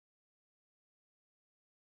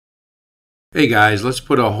Hey guys, let's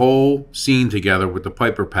put a whole scene together with the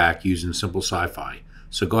PIPER pack using Simple Sci-Fi.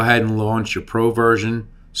 So go ahead and launch your Pro version,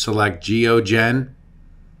 select GeoGen,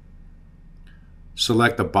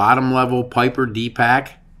 select the bottom level PIPER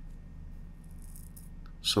Dpack,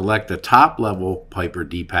 select the top level PIPER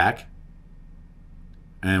Dpack,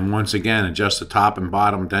 and once again adjust the top and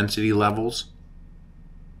bottom density levels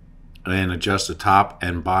and adjust the top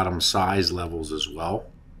and bottom size levels as well.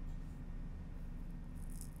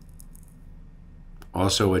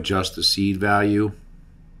 Also adjust the seed value.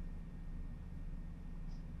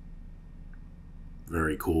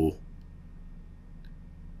 Very cool.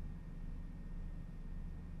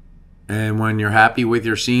 And when you're happy with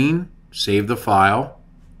your scene, save the file,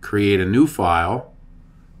 create a new file,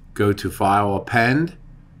 go to File, Append,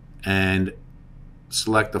 and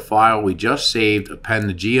select the file we just saved, append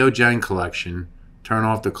the GeoGen collection, turn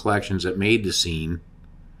off the collections that made the scene,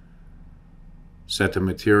 set the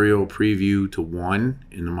material preview to 1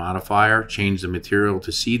 in the modifier, change the material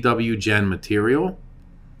to CWGen material,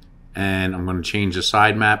 and I'm going to change the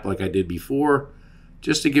side map like I did before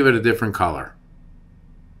just to give it a different color.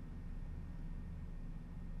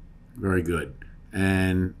 Very good.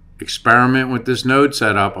 And experiment with this node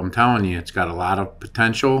setup. I'm telling you, it's got a lot of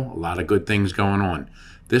potential, a lot of good things going on.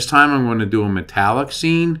 This time I'm going to do a metallic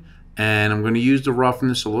scene, and I'm going to use the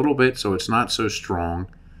roughness a little bit so it's not so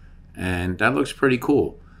strong. And that looks pretty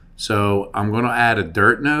cool. So I'm going to add a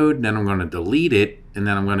dirt node, then I'm going to delete it, and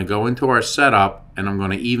then I'm going to go into our setup, and I'm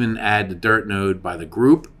going to even add the dirt node by the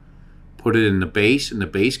group, put it in the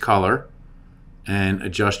base color, and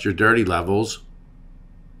adjust your dirty levels.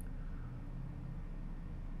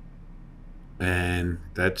 And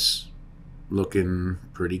that's looking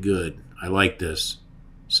pretty good. I like this.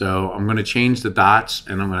 So I'm going to change the dots,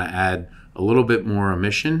 and I'm going to add a little bit more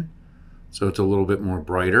emission, so it's a little bit more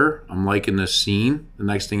brighter. I'm liking this scene. The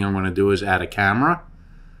next thing I'm going to do is add a camera,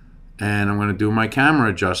 and I'm going to do my camera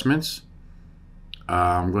adjustments.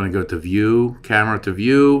 I'm going to go to View, Camera to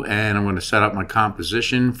View, and I'm going to set up my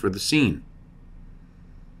composition for the scene.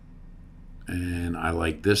 And I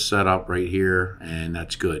like this setup right here, and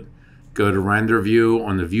that's good. Go to Render View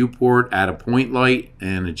on the viewport, add a point light,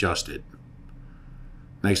 and adjust it.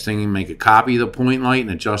 Next thing, you make a copy of the point light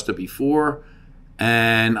and adjust it before.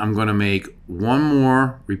 And I'm going to make one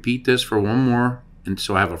more, repeat this for one more, and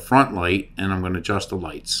so I have a front light, and I'm going to adjust the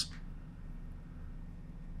lights.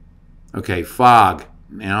 Okay, fog.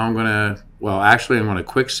 Now I'm going to, well, actually I'm going to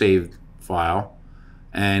quick save file,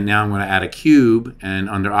 and now I'm going to add a cube, and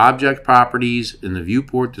under Object Properties in the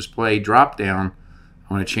Viewport Display drop down,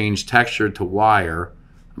 I'm going to change texture to wire.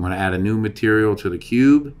 I'm going to add a new material to the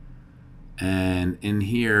cube, and in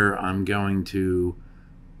here I'm going to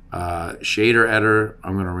shader editor.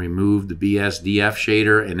 I'm going to remove the BSDF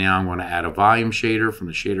shader, and now I'm going to add a volume shader from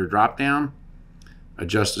the shader drop down.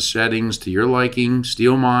 Adjust the settings to your liking,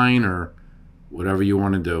 steal mine, or whatever you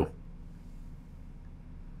want to do.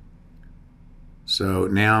 So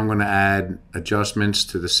now I'm going to add adjustments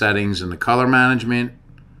to the settings and the color management,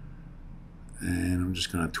 and I'm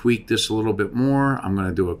just going to tweak this a little bit more. I'm going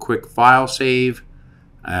to do a quick file save,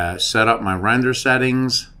 set up my render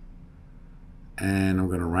settings, and I'm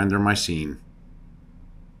going to render my scene.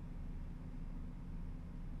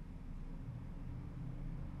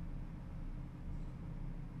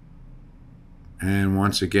 And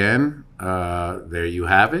once again, there you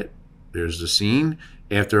have it. There's the scene.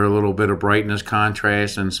 After a little bit of brightness,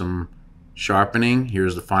 contrast, and some sharpening,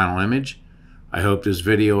 here's the final image. I hope this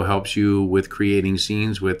video helps you with creating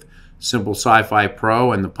scenes with Simple Sci-Fi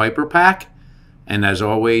Pro and the PIPER pack. And as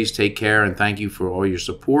always, take care and thank you for all your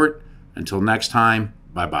support. Until next time,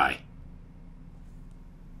 bye-bye.